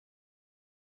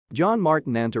John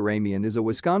Martin Antaramian is a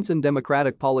Wisconsin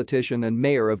Democratic politician and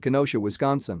mayor of Kenosha,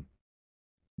 Wisconsin.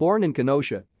 Born in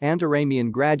Kenosha,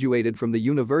 Antaramian graduated from the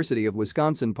University of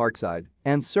Wisconsin-Parkside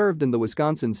and served in the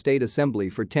Wisconsin State Assembly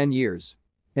for 10 years.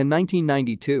 In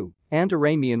 1992,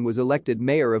 Antaramian was elected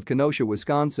mayor of Kenosha,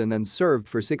 Wisconsin and served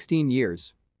for 16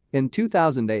 years. In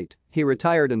 2008, he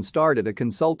retired and started a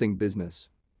consulting business.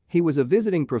 He was a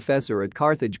visiting professor at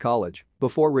Carthage College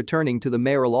before returning to the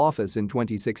mayoral office in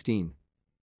 2016.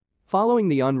 Following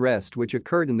the unrest which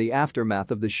occurred in the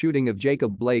aftermath of the shooting of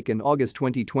Jacob Blake in August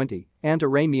 2020,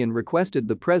 Antaramian requested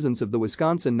the presence of the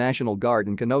Wisconsin National Guard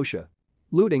in Kenosha.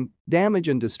 Looting, damage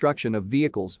and destruction of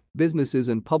vehicles, businesses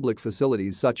and public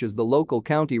facilities such as the local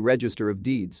county register of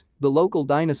deeds, the local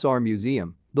dinosaur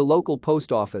museum, the local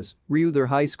post office, Reuther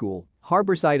High School,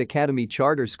 Harborside Academy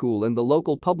Charter School and the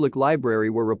local public library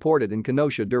were reported in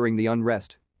Kenosha during the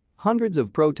unrest. Hundreds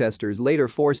of protesters later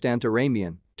forced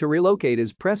Antaramian to relocate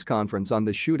his press conference on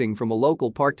the shooting from a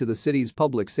local park to the city's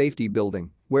public safety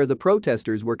building, where the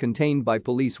protesters were contained by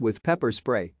police with pepper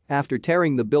spray after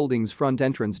tearing the building's front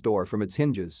entrance door from its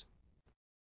hinges.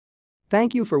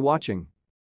 Thank you for watching.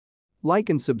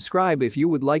 Like and subscribe if you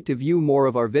would like to view more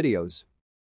of our videos.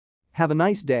 Have a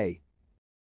nice day.